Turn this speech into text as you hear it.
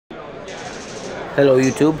Hello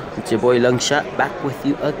YouTube, it's your boy Lungshot back with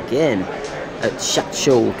you again at SHOT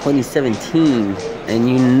Show 2017, and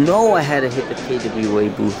you know I had to hit the KWA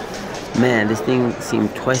booth. Man, this thing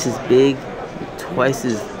seemed twice as big, twice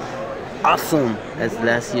as awesome as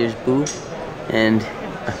last year's booth, and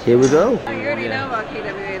here we go. Oh, you already know about KWA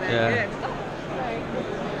then. Yeah. Good.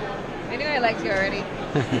 I knew I liked you already.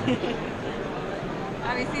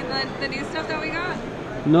 Have you seen the new stuff that we got?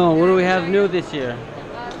 No, what do we have new this year?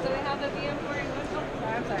 So we have the VM481. Oh,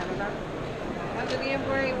 I'm sorry, I'm not. We have the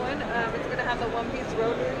VM481. It's going to have the one-piece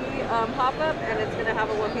rotary pop-up, and it's going to have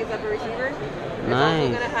a one-piece upper receiver. It's also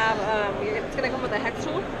going to have, it's going to come with a hex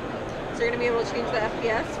tool. So you're going to be able to change the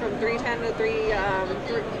FPS from 310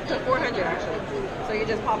 to 400 actually. So you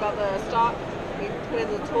just pop out the stock, you put in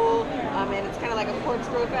the tool, and it's kind of like a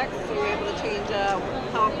corkscrew effect. So you're able to change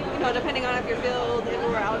how, depending on if you're filled,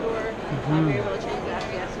 indoor, outdoor, you're able to change the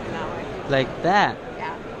FPS from that way. Like that?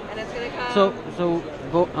 Yeah, and it's going to come...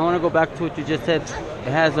 I want to go back to what you just said.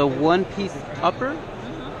 It has a one-piece upper,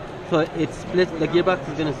 so it splits. The gearbox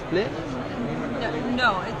is going to split?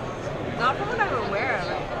 No, it's not from what I'm aware of.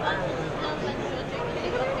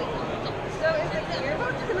 So is the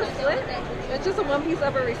gearbox going to split? It's just a one-piece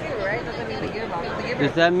upper receiver, right? Doesn't mean the gearbox.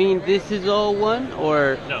 Does that mean this is all one,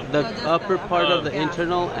 or No. the No, just upper the part upper. of the Yeah.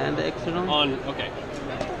 internal and the external? On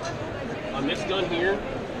this gun here,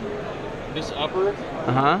 this upper.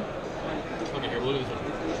 Okay, here, look at this one.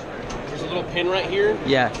 There's a little pin right here.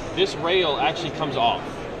 Yeah. This rail actually comes off.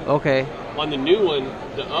 Okay. On the new one,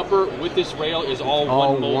 the upper with this rail is all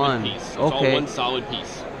one molded piece. It's all one solid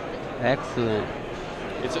piece. Excellent.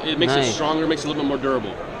 It makes Nice. it stronger, makes it a little bit more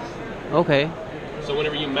durable. Okay. So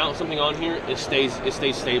whenever you mount something on here, it stays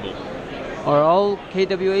stable. Are all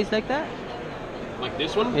KWAs like that? Like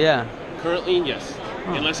this one? Yeah. Currently, yes.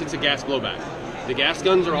 Huh. Unless it's a gas blowback. The gas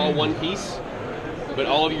guns are all one piece, but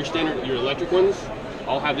all of your electric ones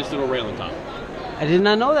all have this little rail on top. I did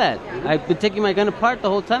not know that. I've been taking my gun apart the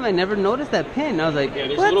whole time. I never noticed that pin. I was like, Yeah,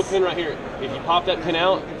 there's what? a little pin right here. If you pop that pin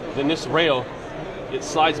out, then this rail, it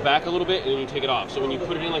slides back a little bit and then you take it off. So when you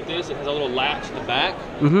put it in like this, it has a little latch at the back.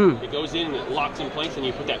 Mm-hmm. It goes in and it locks in place, and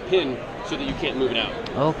you put that pin so that you can't move it out.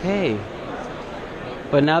 Okay.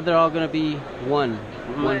 But now they're all going to be one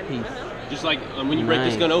piece. Just like when you break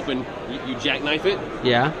this Nice. gun open, you jackknife it,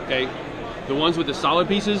 Yeah. okay? The ones with the solid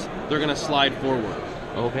pieces, they're going to slide forward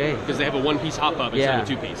Okay. because they have a one-piece hop-up instead of a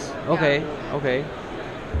two-piece. Okay. Okay.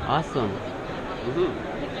 Awesome. Mm-hmm.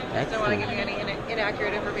 I don't want to Excellent. give you any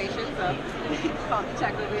inaccurate information, so call the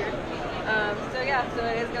check over here. So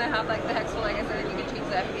it is going to have like the hex tool, like I said, and you can change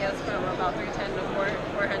the FPS from about 310 to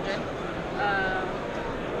 400.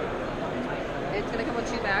 It's going to come with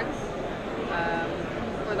two mags.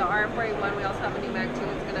 For the RM481, we also have a new mag too.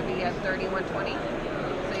 It's going to be at 30-120. So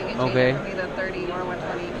you can change it from either 30 or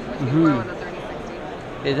 120, which before was a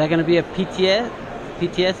 30-60. Is that going to be a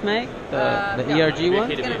PTS mag? The No. ERG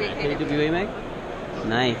one? It's going to be a KWA mag?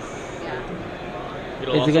 Nice.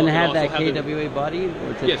 Yeah. Is it going to have that KWA body?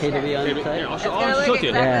 Or it's a Yes. KWA on the Here, side? I'll It's show gonna it look to you.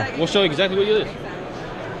 exactly Yeah. like We'll show you exactly what it is.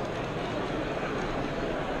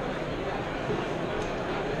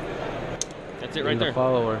 That's it right And the there.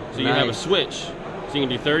 follower. So you have a switch. So you can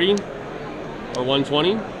do 30 or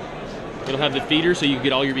 120. It'll have the feeder so you can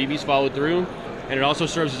get all your BBs followed through. And it also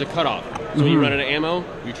serves as a cutoff. So when you run out of ammo,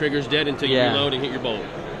 your trigger's dead until you reload and hit your bolt.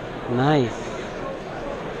 Nice.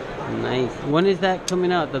 Nice. When is that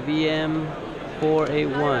coming out? The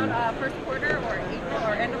VM481? Around first quarter or April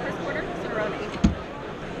or end of first quarter, so around April.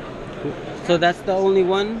 So that's the only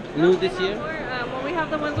one new this year? Well, we have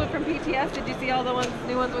the ones from PTS. Did you see all the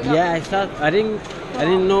new ones we got? Yeah, I saw. I didn't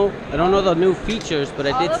know. I don't know the new features, but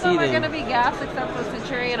I did see All of them are them. going to be gas except for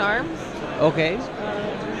Centurion arms. Okay.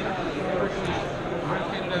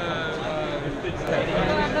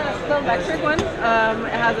 The electric one,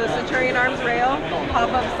 it has a Centurion arms rail,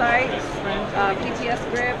 pop-up sights, PTS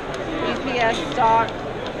grip, EPS stock.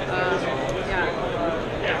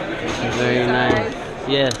 Very nice.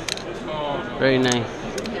 Yes. Very nice.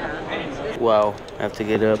 Yeah. Wow. I have to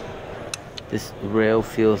get up. This rail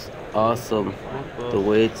feels awesome. The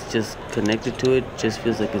way it's just connected to it just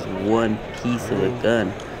feels like it's one piece of a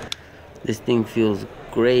gun. This thing feels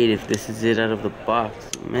great if this is it out of the box.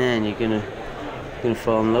 Man, you're gonna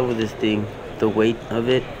fall in love with this thing. The weight of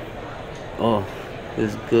it, oh,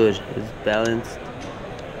 it's good. It's balanced.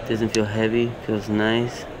 Doesn't feel heavy. Feels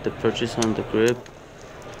nice. The purchase on the grip,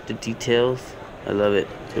 the details, I love it.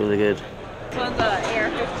 It's really good. This one's a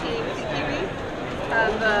AR-15 CQB.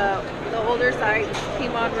 Has the older sights,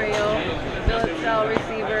 PMOD rail, billet cell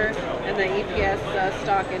receiver, and the EPS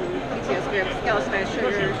stock and PTS grip, skeletonized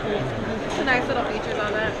trigger. just some nice little features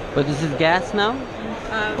on that. But this is gas now?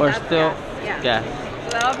 Or That's still gas. Yeah. gas? So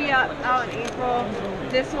that'll be out in April.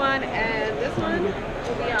 This one and this one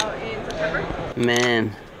will be out in September.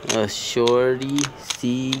 Man, a Shorty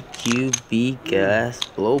CQB gas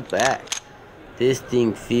blowback. This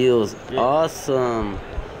thing feels awesome.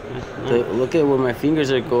 Look at where my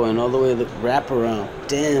fingers are going, all the way the wrap around.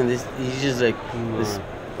 Damn, this you just like this.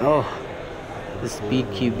 Oh, the Speed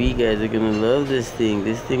QB guys are gonna love this thing.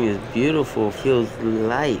 This thing is beautiful. Feels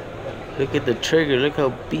light. Look at the trigger. Look how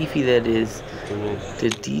beefy that is. The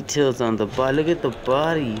details on the body. Look at the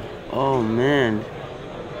body. Oh man.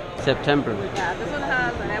 September. Yeah, this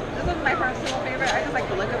one's my personal favorite. I just like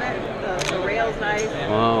the look of it. The rail's nice.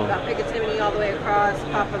 Wow. Got Picatinny all the way across.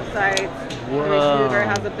 Pop-up sights. Whoa. Very smooth.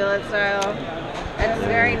 Has a billet style. It's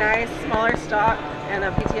very nice. Smaller stock and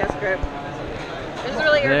a PTS grip. It's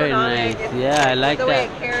really Very ergonomic. nice. Yeah, I like the way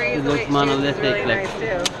that. it carries, It the way looks it monolithic. really Like, nice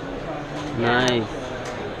too. nice.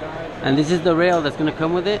 And this is the rail that's gonna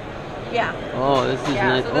come with it? Yeah. Oh, this is Yeah,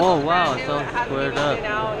 nice. so this Oh one's wow, brand it's new. all It hasn't squared even up. been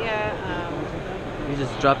out yet. You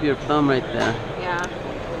just drop your thumb right there. Yeah.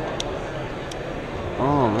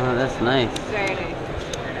 Oh man, that's nice. Very nice.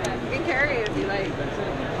 You can carry it if you like.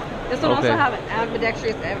 This one Okay. also have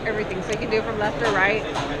ambidextrous everything, so you can do it from left or right.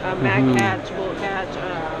 Mag Mhm. catch, bullet catch,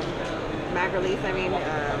 mag release.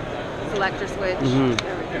 Selector switch,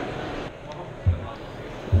 everything.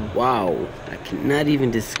 Wow, I cannot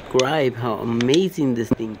even describe how amazing this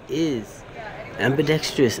thing is.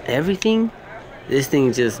 Ambidextrous everything. This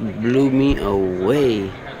thing just blew me away.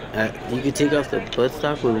 You could take off the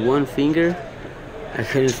buttstock with one finger. I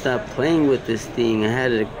couldn't stop playing with this thing. I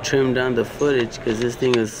had to trim down the footage because this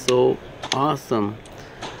thing is so awesome.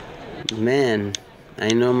 Man, I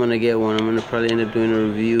know I'm gonna get one. I'm gonna probably end up doing a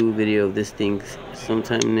review video of this thing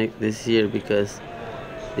sometime this year because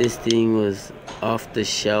this thing was off the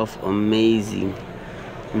shelf amazing.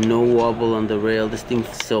 No wobble on the rail. This thing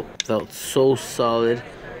felt so solid.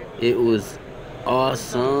 It was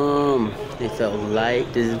awesome. It felt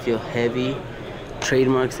light, doesn't feel heavy.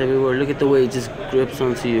 Trademarks everywhere. Look at the way it just grips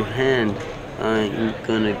onto your hand. I'm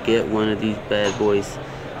gonna get one of these bad boys.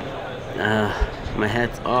 My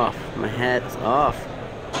hat's off. My hat's off.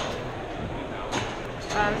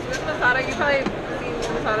 So this Masada, you've probably seen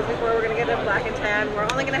Masadas before. We're gonna get it black and tan. We're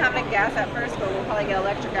only gonna have it in gas at first, but we'll probably get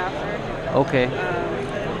electric after. Okay.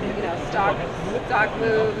 Stock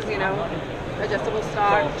moves, adjustable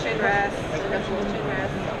stock, chin rest, adjustable chin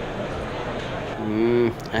rest.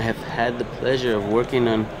 I have had the pleasure of working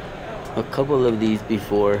on a couple of these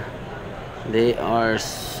before. They are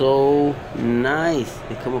so nice.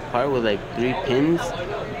 They come apart with like 3 pins.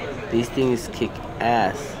 These things kick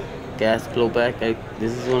ass. Gas blowback.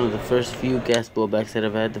 This is one of the first few gas blowbacks that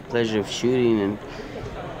I've had the pleasure of shooting, and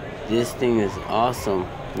this thing is awesome.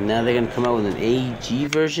 Now they're gonna come out with an AEG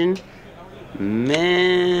version.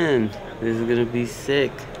 Man, this is gonna be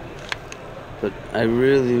sick. But I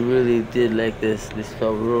really did like this. This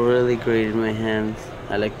felt really great in my hands.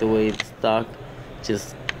 I like the way the stock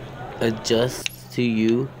just adjusts to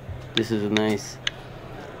you. This is nice.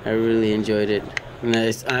 I really enjoyed it. And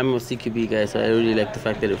I'm a CQB guy, so I really like the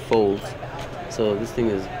fact that it folds. So this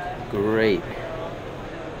thing is great.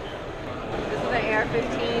 This is the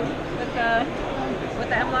AR-15 with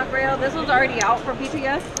the M-LOK rail. This one's already out for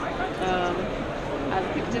PTS. Has a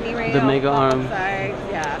Picatinny rail. The mega arm. Sides,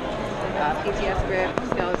 yeah. PTS grip,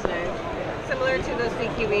 skeleton. Similar to the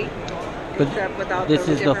CQB. But except without this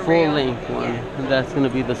is the different full rail. length one. Yeah. And that's gonna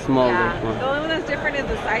be the small length The one. only one that's different is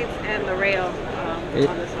the sights and the rail on this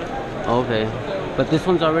one. Okay. But this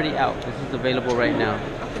one's already out. This is available right now.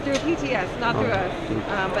 Through PTS, not through us.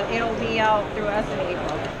 But it'll be out through us in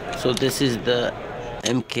April. So this is the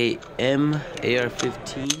MKM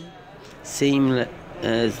AR-15. Same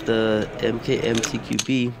as the MKM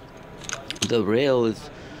CQB. The rail is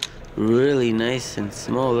really nice and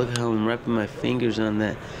small. Look how I'm wrapping my fingers on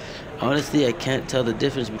that. Honestly, I can't tell the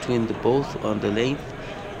difference between the both on the length.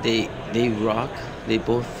 They rock. They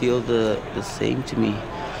both feel the same to me.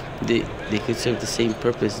 They could serve the same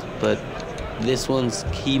purpose, but this one's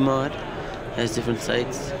key mod, has different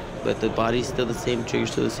sights, but the body's still the same,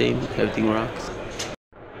 trigger's still the same, everything rocks.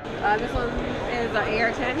 This one is an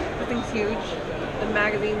AR-10. This thing's huge. The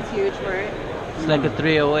magazine's huge for it. It's like a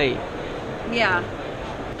 308. Yeah,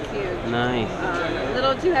 it's huge. Nice. A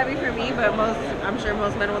little too heavy for me, but I'm sure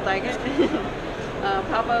most men would like it.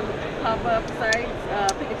 Pop-up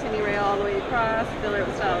sights, Picatinny rail all the way across, billet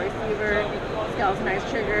style receiver, skeletonized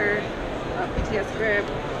trigger, PTS grip,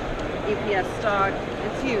 APS stock.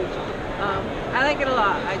 It's huge. I like it a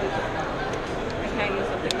lot. I can't use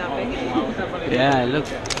something that big. Yeah, it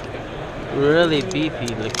looks really beefy,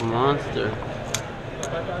 like a monster.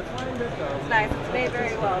 It's nice. It's made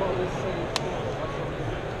very well.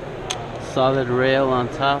 Solid rail on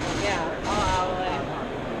top. Yeah. All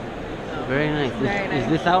Very nice. Very nice. Is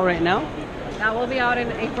this out right now? that will be out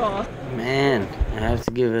in April. Man, I have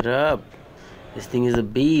to give it up. This thing is a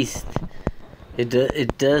beast.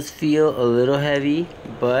 It does feel a little heavy,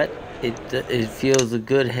 but it feels a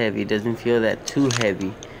good heavy. It doesn't feel that too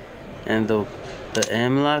heavy. And the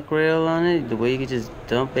M-LOK rail on it, the way you can just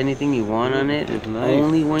dump anything you want on it, it's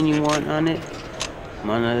only one you want on it.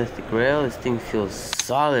 Monolithic rail, this thing feels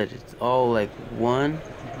solid. It's all like one.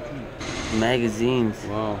 Magazines.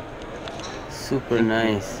 Wow. Super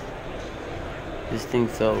nice. This thing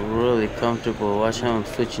felt really comfortable. Watch how I'm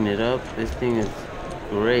switching it up. This thing is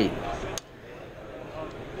great.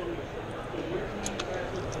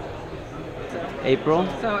 April?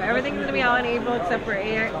 So everything's gonna be out in April except for the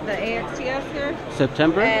AXTS here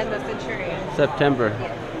September? and the Centurion. September.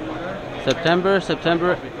 Yes.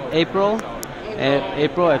 September, April.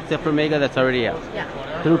 April except for Mega that's already out. Yeah.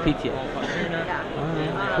 Through PTS. Yeah.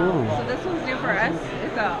 Alright, cool. So this one's new for us.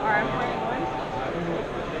 It's a RM4A1.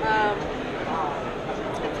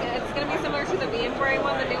 It's going to be similar to the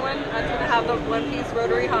VM4A1, the new one. It's going to have the one-piece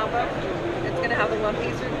rotary hop-up. It's going to have the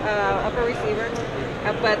one-piece upper receiver.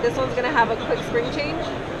 But this one's going to have a quick spring change.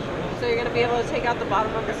 So you're going to be able to take out the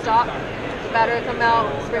bottom of the stock. The battery will come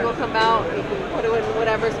out, the spring will come out. You can put it in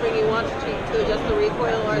whatever spring you want to adjust the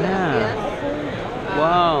recoil or the SPS.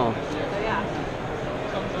 Wow. So yeah.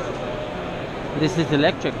 This is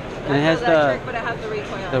electric. And it has electric, but it has the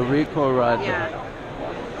recoil. the recoil rod. Yeah.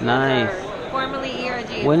 Nice. Formerly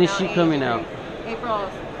ERG. When is now she coming out? April.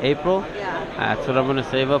 April? Yeah. That's what I'm gonna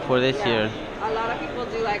save up for this year. A lot of people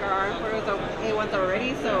do like our RM4 A1s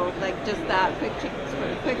already, so like just that quick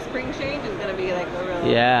spring change is gonna be like a real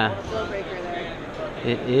deal breaker there.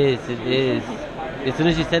 It is. As soon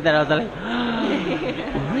as you said that, I was like,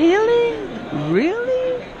 really?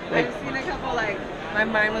 Like, I've seen a couple like my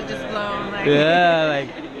mind was just blown. Like, yeah, like,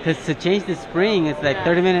 cause to change the spring, it's like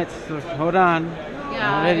 30 minutes. So hold on. Yeah,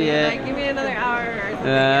 Not ready yet. like give me another hour or something.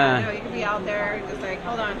 Yeah. You know, you can be out there just like,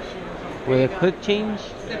 hold on. With a quick change.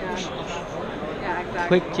 Yeah, exactly.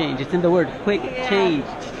 Quick change. It's in the word. Quick change.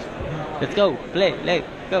 Let's go. Play.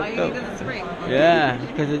 Go. All you need is a spring. Yeah,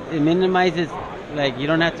 because it minimizes. Like you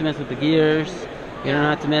don't have to mess with the gears. You don't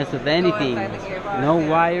have to mess with anything. inside the gearbox, No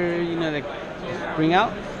wire. You know, like spring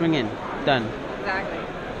out, spring in. Done. Exactly.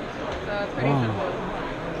 So it's pretty simple.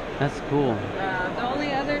 That's cool. The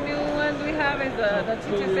only other new ones we have is the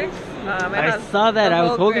 226. I saw that. I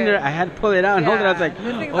was holding it. I had to pull it out and hold it. I was like,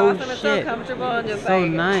 this thing's oh awesome. It's so shit. comfortable and just So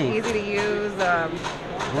like nice. easy to use. The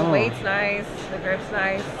weight's nice. The grip's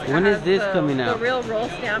nice. When It is has this coming out? The real roll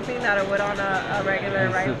stamping that it would on a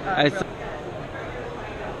regular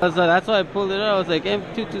So that's why I pulled it out. I was like,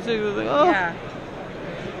 M226. I was like, oh. Yeah.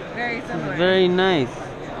 Very similar. Very nice.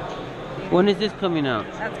 When is this coming out?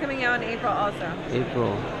 That's coming out in April also.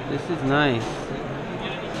 April. This is nice.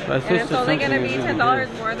 And it's only going to be $10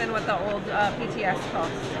 more than what the old PTS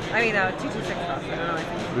costs. I mean, 226 costs. I don't know. I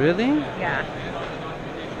think. Really? Yeah.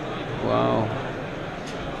 Wow.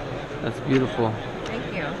 That's beautiful.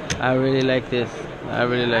 Thank you. I really like this. I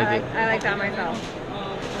really like it. I like that myself.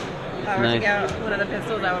 If I were to get one of the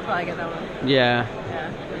pistols, I would probably get that one. Yeah. Yeah.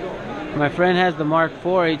 My friend has the Mark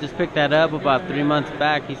IV. He just picked that up about 3 months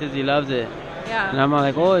back. He says he loves it. Yeah. And I'm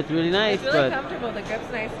like, oh, it's really nice. It's really comfortable. The grip's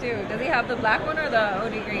nice too. Does he have the black one or the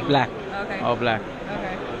OD green? Black. Okay. All black.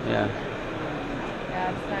 Okay. Yeah.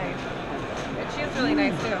 Yeah, it's nice. It shoots really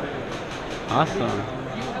nice too. Awesome.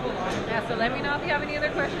 Yeah, so let me know if you have any other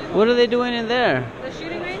questions. What are they doing in there? The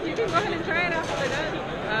shooting range, you can go ahead and try it after they're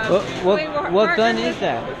done. What gun is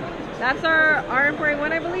that? That's our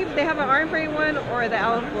RM4A1, I believe. They have an RM4A1 or the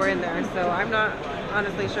LM4 in there, so I'm not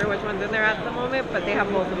honestly sure which one's in there at the moment, but they have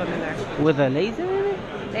both of them in there. With a laser in it?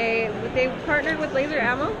 They partnered with Laser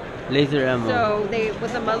Ammo. Laser ammo. So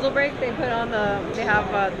with the muzzle brake, they put on they have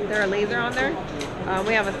their laser on there.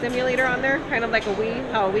 We have a simulator on there, kind of like a Wii,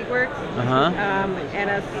 how a Wii works. And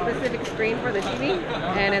a specific screen for the TV,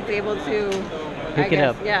 and it's able to pick it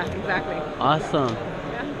up. Yeah, exactly. Awesome.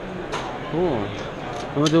 Yeah. Cool.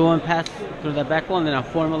 And we'll do one pass through the back wall, and then I'll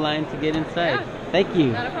form a line to get inside. Yeah. Thank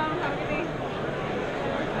you. Not a problem. Have a good day.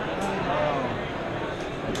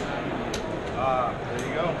 There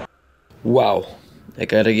you go. Wow, I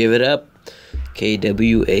gotta give it up.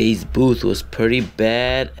 KWA's booth was pretty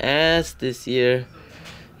badass this year.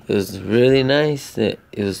 It was really nice. It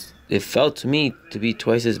felt to me to be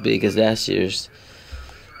twice as big as last year's.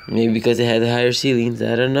 Maybe because it had the higher ceilings,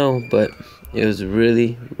 I don't know, but it was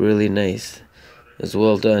really, really nice. It was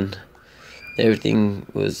well done. Everything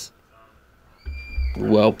was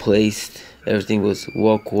well placed. Everything was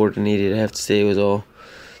well coordinated. I have to say it was all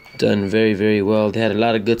done very, very well. They had a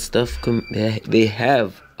lot of good stuff. They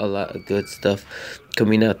have a lot of good stuff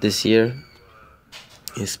coming out this year,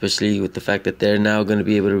 especially with the fact that they're now going to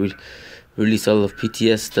be able to release all of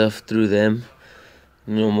PTS stuff through them.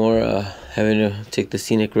 No more having to take the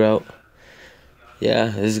scenic route. Yeah,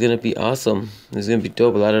 this is going to be awesome. This is going to be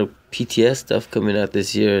dope. A lot of PTS stuff coming out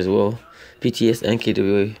this year as well. PTS and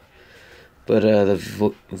KWA. But the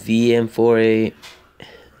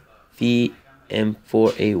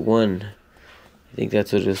VM4A1, I think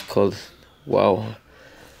that's what it was called. Wow.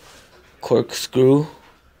 Corkscrew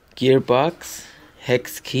gearbox,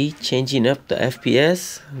 hex key, changing up the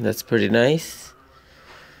FPS. That's pretty nice.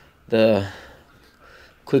 The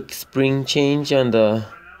quick spring change on the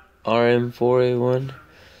RM4A1.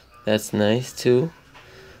 That's nice too.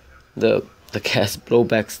 The gas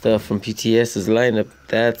blowback stuff from PTS's lineup.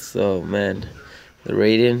 That's, oh man, the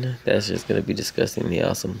Raiden. That's just gonna be disgustingly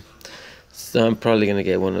awesome. So I'm probably gonna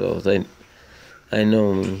get one of those. I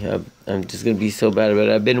know me. I'm just gonna be so bad about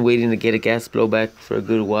it. I've been waiting to get a gas blowback for a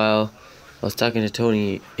good while. I was talking to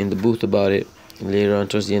Tony in the booth about it later on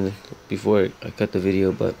towards the end before I cut the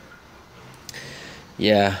video, but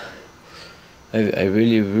yeah, I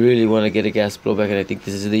really want to get a gas blowback, and I think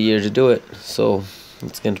this is the year to do it. So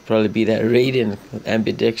it's going to probably be that Raiden,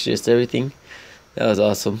 ambidextrous, everything. That was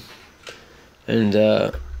awesome. And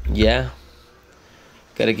yeah,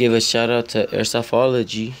 gotta give a shout out to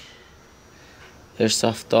Airsoftology,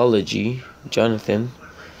 Jonathan.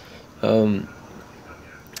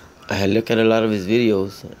 I look at a lot of his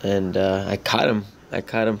videos, and I caught him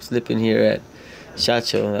slipping here at SHOT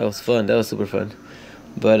Show. That was fun. That was super fun.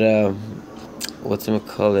 But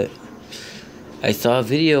whatchamacallit, I saw a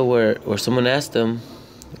video where someone asked him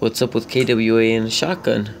what's up with KWA and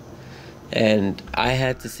shotgun, and I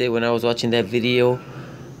had to say, when I was watching that video,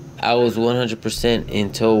 I was 100%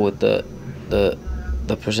 in tow with the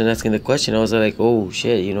person asking the question. I was like, oh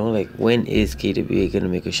shit, you know, like, when is KWA gonna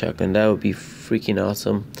make a shotgun? That would be freaking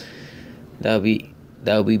awesome. That would be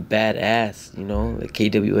badass, you know, like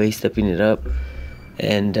KWA stepping it up.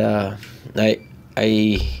 And I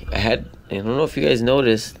don't know if you guys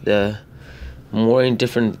noticed, I'm wearing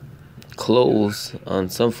different clothes on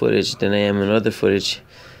some footage than I am in other footage,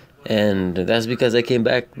 and that's because I came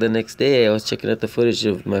back the next day. I was checking out the footage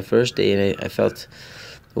of my first day, and I felt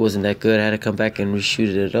it wasn't that good. I had to come back and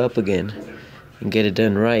reshoot it up again and get it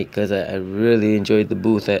done right, because I really enjoyed the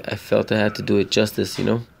booth. I felt I had to do it justice, you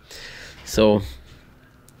know. So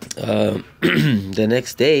the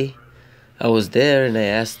next day I was there, and I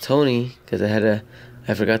asked Tony, because I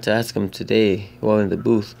forgot to ask him today while in the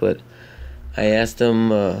booth, but I asked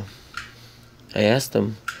him,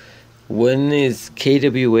 when is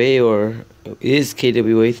KWA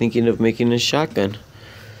thinking of making a shotgun?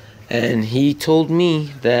 And he told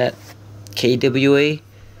me that KWA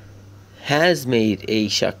has made a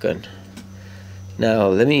shotgun. Now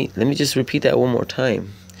let me just repeat that one more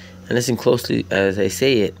time, and listen closely as I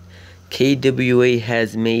say it. KWA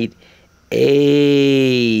has made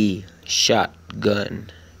a shotgun,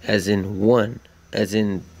 as in one, as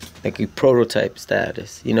in like a prototype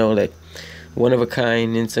status, you know, like one of a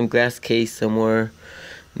kind in some glass case somewhere,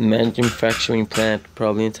 manufacturing plant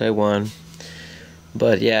probably in Taiwan.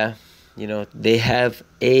 But yeah, you know, they have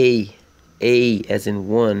a as in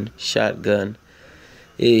one shotgun.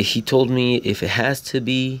 He told me if it has to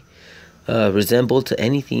be resembled to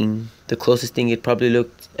anything, the closest thing it probably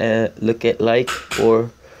look at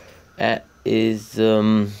is a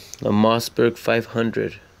Mossberg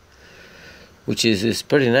 500, which is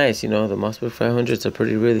pretty nice. You know, the Mossberg 500s are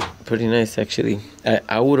pretty nice actually.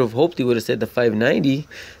 I would have hoped he would have said the 590,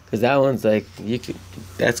 because that one's like,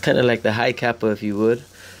 that's kind of like the high kappa, if you would,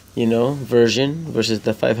 you know, version, versus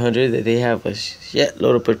the 500. They have a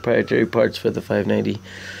shitload of proprietary parts for the 590,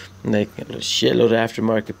 like a shitload of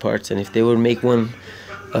aftermarket parts. And if they would make one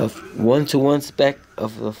of 1-to-1 spec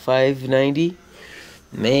of the 590,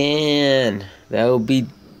 man, that would be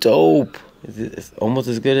dope. It's almost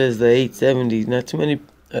as good as the 870. Not too many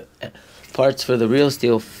parts for the real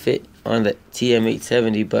steel fit on the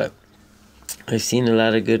TM870, but I've seen a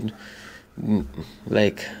lot of good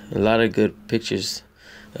pictures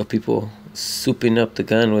of people souping up the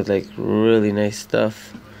gun with like really nice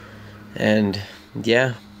stuff. And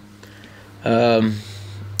yeah, it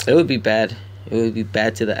would be bad. It would be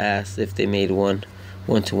bad to the ass if they made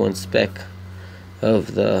one-to-one spec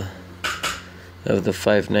of the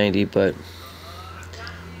 590, but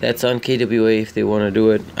that's on KWA if they want to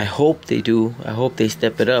do it. I hope they do. I hope they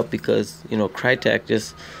step it up, because, you know, Crytek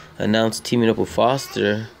just announced teaming up with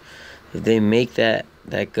Foster. If they make that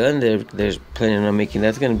that gun they're planning on making,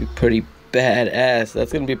 that's gonna be pretty badass.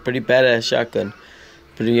 That's gonna be a pretty badass shotgun,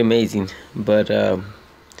 pretty amazing. But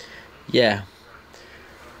yeah,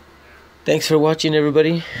 thanks for watching,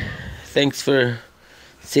 everybody. Thanks for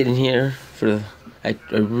sitting here for I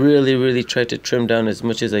really tried to trim down as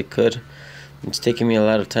much as I could. It's taking me a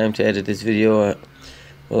lot of time to edit this video.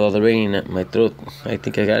 With all the raining at my throat, I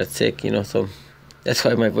think I got it sick, you know, so that's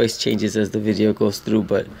why my voice changes as the video goes through.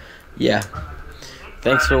 But yeah,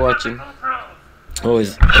 thanks for watching.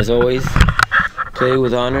 As always, play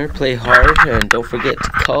with honor, play hard, and don't forget to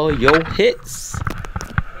call your hits.